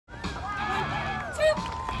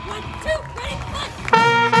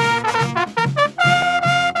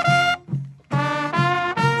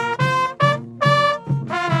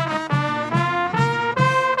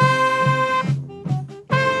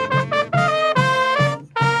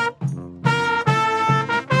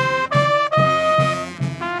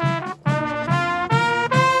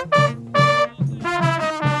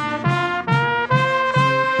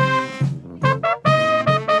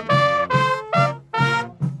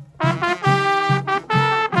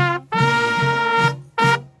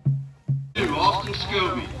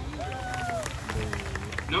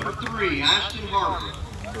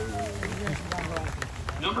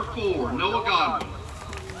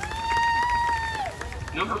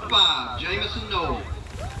Number 5, Jamison Noel.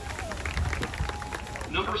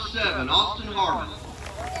 Number 7, Austin Harmon.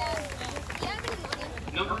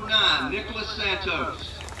 Number 9, Nicholas Santos.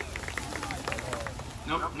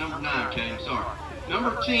 Number 9, Kane, sorry.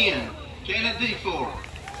 Number 10, Kenneth DeFord.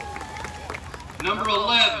 Number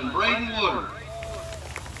 11, Braden Woodard.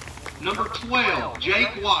 Number 12,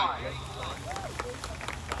 Jake White.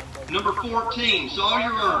 Number 14,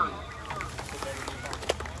 Sawyer Irvin.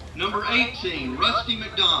 Number 18, Rusty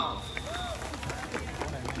McDonald.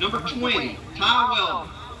 Number 20, Ty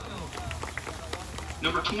Weldon.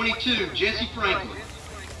 Number 22, Jesse Franklin.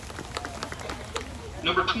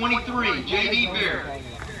 Number 23, J.D. Barrett.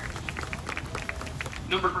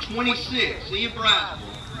 Number 26, Ian Braswell.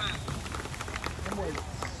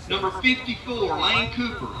 Number 54, Lane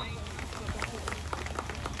Cooper.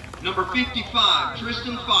 Number 55,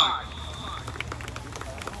 Tristan Fike.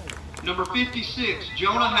 Number 56,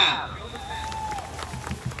 Jonah Hatter.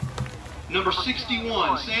 Number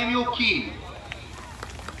 61, Samuel Key.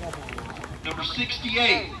 Number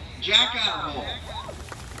 68, Jack Adderhall.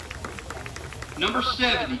 Number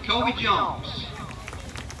 70, Kobe Jones.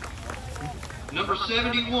 Number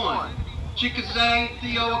 71, Chickasee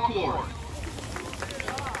Theo Accord.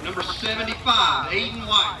 Number 75, Aiden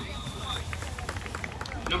White.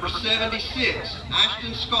 Number 76,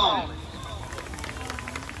 Ashton Scollman.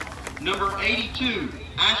 Number 82,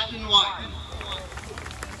 Ashton Whiteman.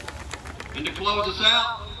 And to close us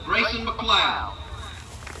out, Grayson McLeod.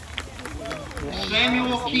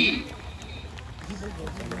 Samuel Key.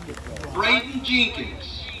 Braden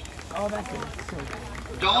Jenkins.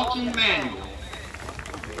 Dalton Manuel.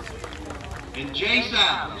 And Jace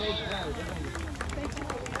Adams.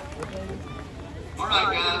 All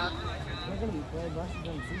right, guys.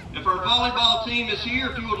 If our volleyball team is here,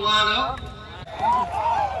 if you would line up.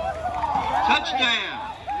 Touchdown.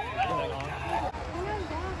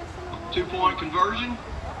 2-point conversion.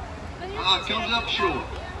 Comes up short.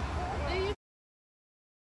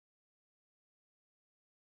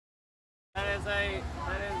 That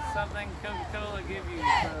is something Coca-Cola give you.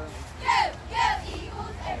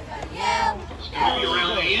 Scooby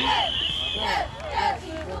around the end.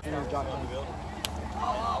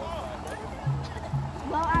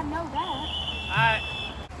 Well, I know that.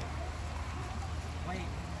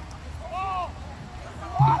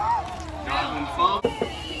 Godwin fumble.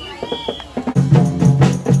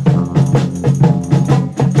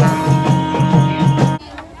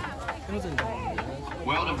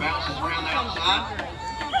 Weldon bounces around the outside.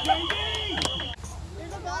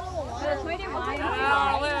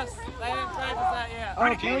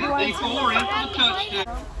 Kenneth DeFord in for the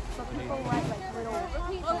touchdown.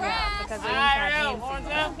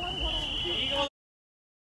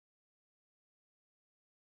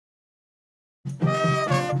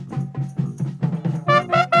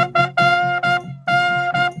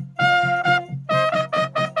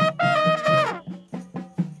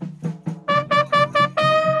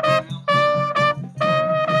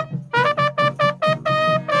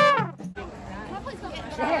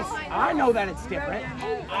 I know that it's different.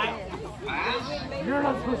 You're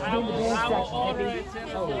not supposed to be in the dance section,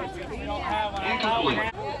 Incomplete.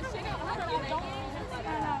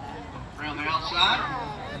 Around the outside.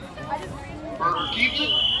 Berger keeps it.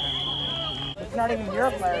 It's not even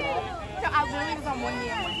your player, though. No, I literally was on 1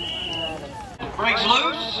 year. Breaks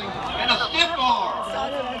loose. And a stiff arm.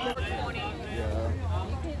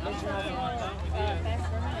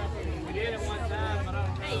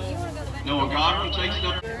 Noah Godwin takes it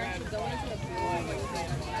up.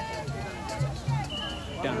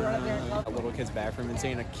 Down in a little kid's bathroom and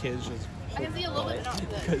seeing a kid just I can see a little bit of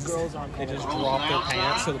because they just dropped their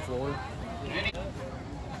pants to the floor.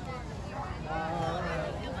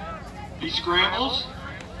 He scrambles.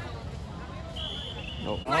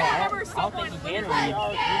 Nope. I don't think he can read.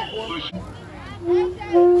 Push.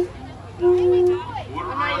 Woodard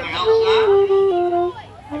around the outside.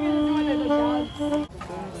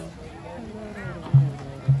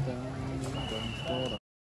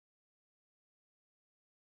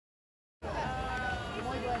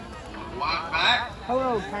 Wide back. Hello,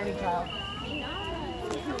 tiny child.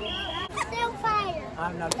 still fire.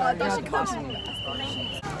 I'm not tired. You're not cussing me.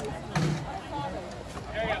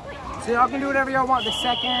 So y'all can do whatever y'all want the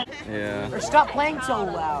second. Yeah. Or stop playing so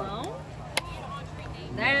loud.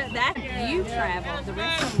 That you travel, the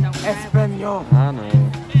rest of them don't travel. Español. I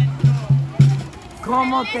know.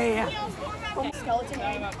 Como te llamas? Skeleton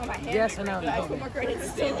on my head. Yes, I know.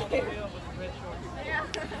 It's still there.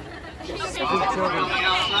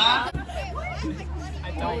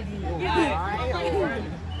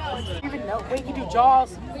 Even know. Wait, you do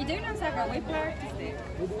jaws? We do know several. We practiced it.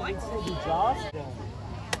 What? You do jaws?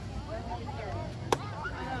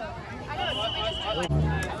 You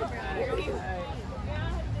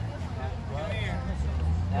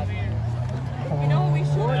know what we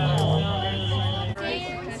should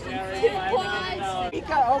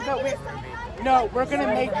No, we're gonna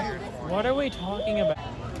make. What are we talking about?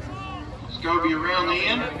 Scobie around the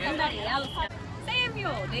end. Somebody else.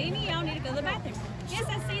 Samuel, do any of y'all need to go to the bathroom? Yes,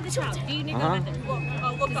 I see the child. Do you need to go to the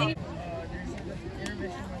bathroom? We'll call.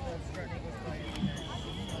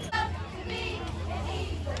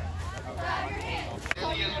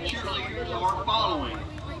 As cheerleaders are following: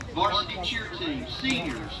 varsity cheer team,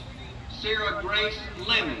 seniors, Sarah Grace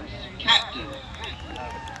Lemons, captain;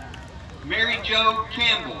 Mary Jo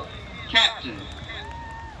Campbell, captain;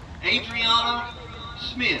 Adriana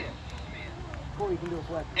Smith;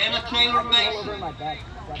 Anna Taylor Mason,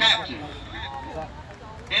 captain;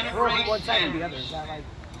 Anna Grace Sanders;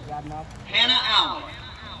 Hannah Allen;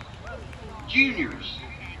 juniors,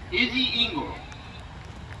 Izzy Ingle,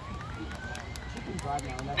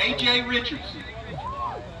 AJ Richardson,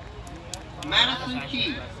 Madison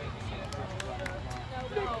Key;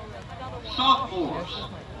 sophomores,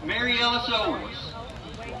 Mary Ellis Owens,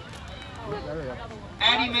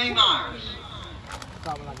 Addie Mae Myers,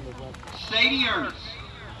 Sadie Ernest,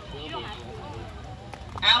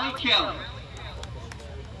 Allie Kelly,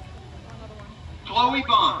 Chloe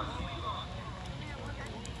Bonner;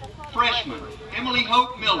 freshman, Emily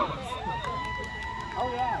Hope Miller,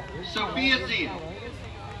 Sophia Zia;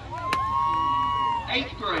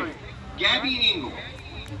 8th grade, Gabby Ingle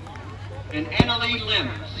and Annalie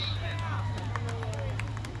Lemons.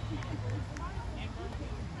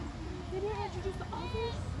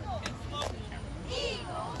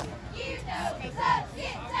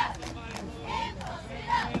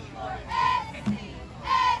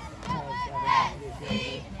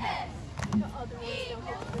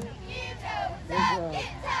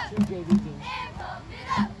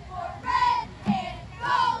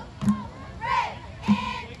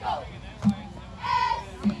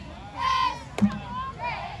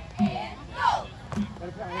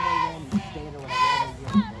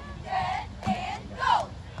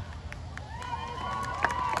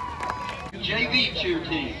 JV cheer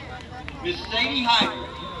team, Miss Sadie Hyder,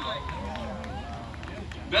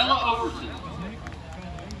 Bella Overton,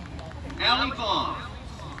 Allie Vaughn,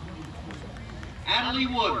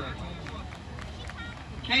 Adelie Woodard,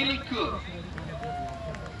 Kaylee Cook,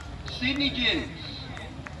 Sydney Jennings,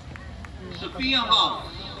 Sophia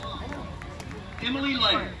Hollis, Emily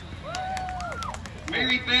Laird,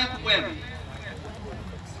 Mary Beth Webby,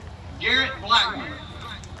 Garrett Blackman,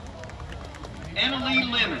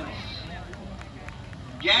 Annalie Lemons,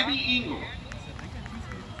 Gabby Ingle,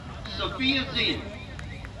 Sophia Zinn,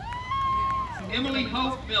 Emily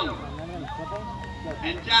Hope Miller,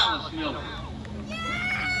 and Dallas Miller.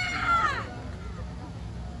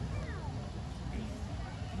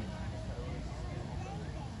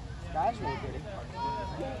 Guys, really pretty.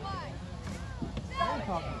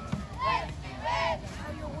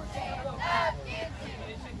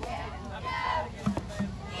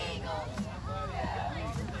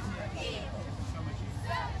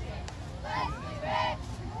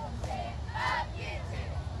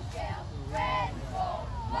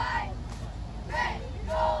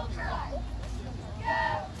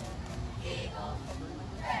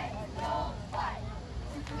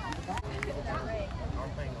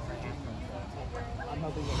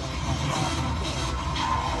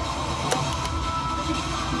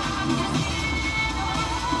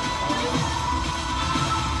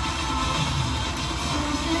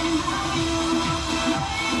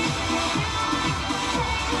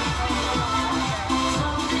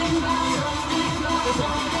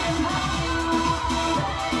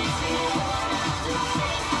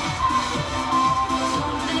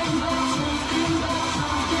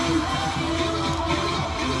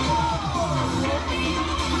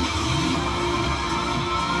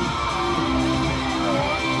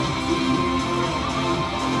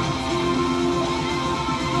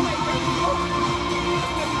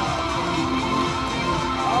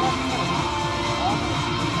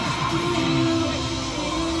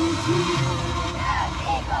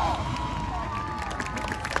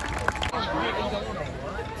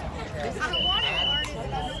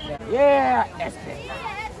 Yeah, that's it.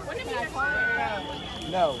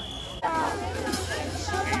 No.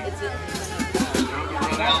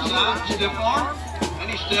 Outside, stiff arm, and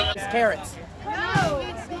he steps. It's carrots.